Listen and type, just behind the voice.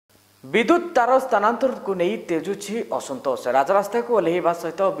विद्युत तार स्थानांतर को नहीं तेजुछि असंतोष। राजरास्ता को ओह्लैवा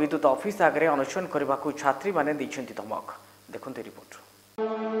सहित विद्युत ऑफिस आगे अनशन करने को छात्री माने दैछन्ति धमक। देखते रिपोर्ट।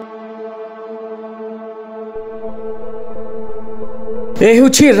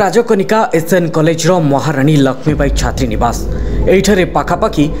 यह राजकनिका एसएन कॉलेज महाराणी लक्ष्मीबाई छात्री निवास। एठारे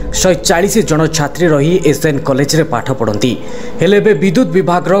पाखापाखि 140 जन छात्री रही एसएन कॉलेज रे पाठ पढ़ती हेले विद्युत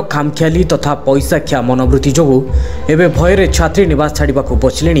विभाग खामखियाली तथा पैसा खिया मनोवृत्ति जो एवं भयर छात्री निवास छाड़ा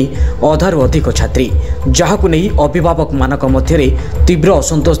बचले अधारू अधिक छात्री, जहां नहीं अभिभावक मानक मध्य तीव्र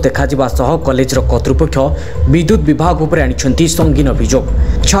असंतोष देखा कॉलेज कर्तृपक्ष विद्युत विभाग उपर आनी संगीन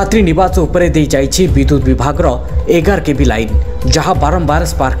अभियोग। छात्री निवास उपर दे जाइछि विद्युत विभाग 11 केबी लाइन, जहां बारंबार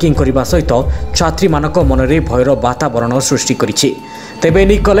स्पार्किंग करने सहित छात्री मानक मनरे भयर वातावरण सृष्टि करिछि। तेबे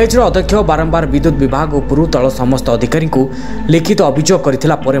नि कॉलेज अध्यक्ष बारंबार विद्युत विभाग उपरु तल समस्त अधिकारी को लिखित अभियोग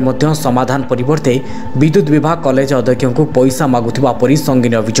करथिला परे मध्य समाधान परिवर्ते विद्युत विभाग कॉलेज अध्यक्ष को पैसा मागुथिबा परि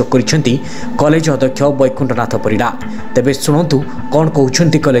संगीन अभियोग करिसेंती कॉलेज अध्यक्ष वैकुंठनाथ परिडा। तेबे सुनंतु कोन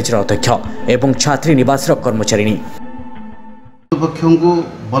कहउछंती कॉलेज अध्यक्ष एवं छात्री निवास कर्मचारिणी। पक्षों को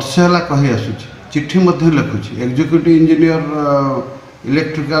वर्ष है कही आसुची, चिट्ठी लिखुची। Executive engineer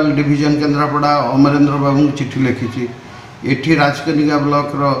electrical division Kendrapara Amarendra बाबू चिट्ठी लिखी। एठी राजकनिका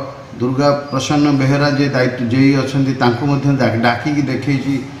ब्लॉक रो दुर्गा प्रसन्न बेहेरा जे दायित्व जेई अछंती तांको डाकी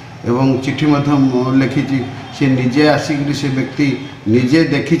देखी एवं चिट्ठी लिखी। से निजे आसिक से व्यक्ति निजे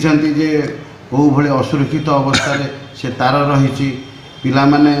देखी जे कौ भले असुरक्षित अवस्था से तार रही। पिला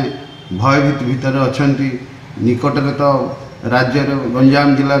माने भयभीत भितर अछंती। निकटरे तो राज्य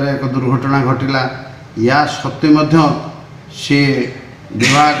गंजाम जिले में एक दुर्घटना घटिला। या सत्वे से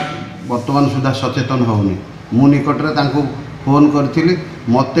विभाग वर्तमान सुधा सचेतन होनी। मु निकटरे तांको फोन करथिली,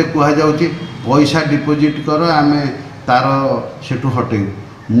 मते कह जाउची पैसा डिपोजिट कर आमे तार सेठू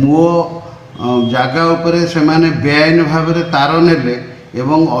हटेबू। मो जागा उपरे से माने बेआईन भाव में तार नेले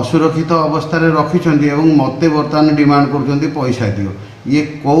एवं असुरक्षित अवस्था रखिछन्ती एवं मते वर्तमान डिमांड करछन्ती पैसा दियो। ये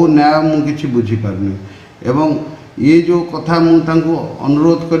कौ न्याय मु किछि बुझी पारनी। एवं ये जो कथा मुझे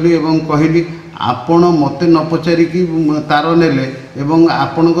अनुरोध कली एवं कहली आपण मते न पचारिकी तार नेले एवं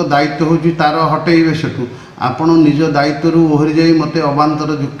आपण को दायित्व हो तार हटेबे सेठू आपण निज दायित्व ओहरी जाई मते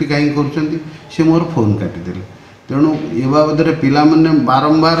अबांतर युक्ति कहीं कर से मोर फोन काटिदेले। तेणु ए बाबद पिला माने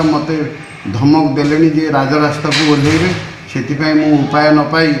बारंबार मते धमक देले जे राजरास्ता को ओह्लैबे। से मु उपाय न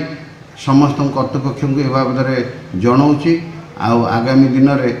पाई समस्त कर्तृपक्ष को ए बाबद जनाऊँगी। आगामी दिन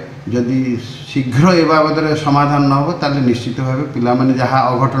में जदि शीघ्र ए बाबद समाधान न हो ताले निश्चित भाव पिला माने जहाँ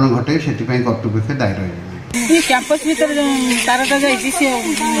अघटन घटे से कर्तृपक्ष दायी रही। कैंपस भीतर तारटा जाइए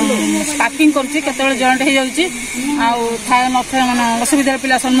स्पार्किंग करते जॉइंट हो जाए माने असुविधार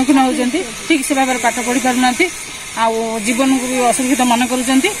पिला सम्मुखीन होती ठीक से भाव पाठ पढ़ी पारना जीवन को भी असुरक्षित मन कर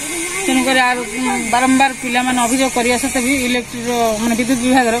तेणुक बारंबार पिला माने अभियोग करने सत्वे भी इलेक्ट्रिक माने विद्युत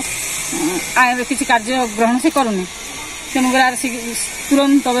विभाग किसी कार्य ग्रहण से करूनी। तेणुक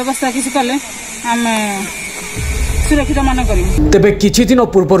तुरंत व्यवस्था किसी कले आम सुरक्षित मन करूँ। तेबे किछि दिन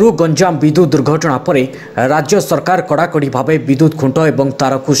पूर्व गंजाम विद्युत दुर्घटना पर राज्य सरकार कड़ाकड़ी भाव विद्युत खुंट एवं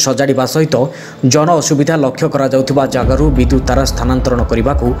तार को सजाड़ा सहित जन असुविधा लक्ष्य करा जाउथिबा जगारू विद्युत तार स्थानांतरण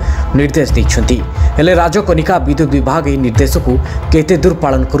करने को निर्देश दैछन्ति। हेले राजकनिका विद्युत विभाग यह निर्देश को केते दूर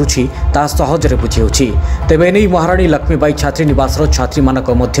पालन करुछि ता सहजरे बुझी होछि। तेबे नै महाराणी लक्ष्मीबाई छात्री निवास छात्री मानक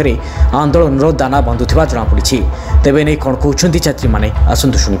मध्य आंदोलन दाना बांधुथिबा जଣା पड़िछि। तेबे नै कोन कहउछन्ति छात्री माने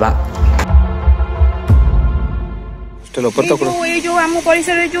आसंतु सुनिबा। जो आम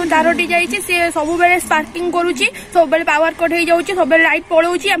परिसर जो तारटी जाइए सब बेले स्पार्किंग करुच्ची, सब बेले पावर कट हो जाऊँगी, सब बेले लाइट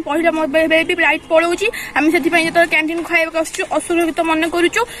पलाऊँगी। आम पढ़ला बेले भी लाइट पलाऊँगी। आम से जो कैंटीन खाइबा आसुँ असुरक्षित मन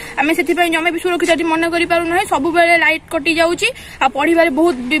करुचु। आम से जमा भी सुरक्षित मन करूना। सब बेले लाइट कटि जाऊँगी आ पढ़ार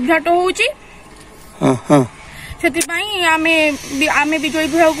बहुत विभ्राट होउची। आमे बिजुली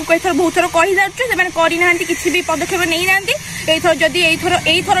विभाग को कई थर बहुत थर कही सार्चु से करना किसी भी पदक्षेप नहीं ना। एथर जदि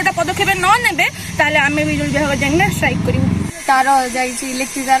एथरटा पदक्षेप न नेबे ताले आमे बिजुली विभाग जाइना स्ट्राइक करिवु। तार जाइछि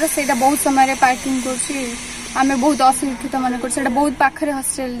इलेक्ट्रिक तार सेटा बहुत समय पार्किंग करछि। आमे बहुत असुरक्षित मन कर सेटा बहुत पाखरे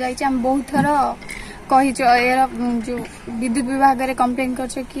हॉस्टल जाइछि। आमे बहुत थर कहि जो विद्युत विभाग रे कंप्लेन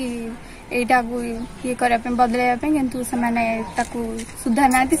करछ कि एटा को ये करा पे बदलाया पे किंतु समाने ताकू सुधार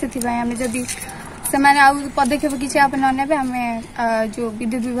नांती। सेथि भाई आमे जदि समाने आ पदक्षेप किछि आप न नेबे आमे जो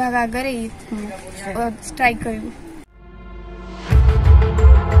विद्युत विभाग आगे स्ट्राइक करिवु।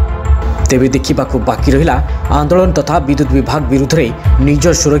 तेबे देखा बाकी रहा आंदोलन तथा विद्युत विभाग विरुद्ध में निज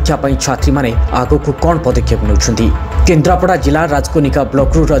सुरक्षा पर छात्री माने आगो को कौन पदक्षेप नौछंती। केन्द्रापड़ा जिला Rajkanika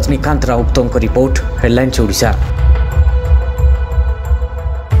block Rajinikanth राउतों report headlines Odisha.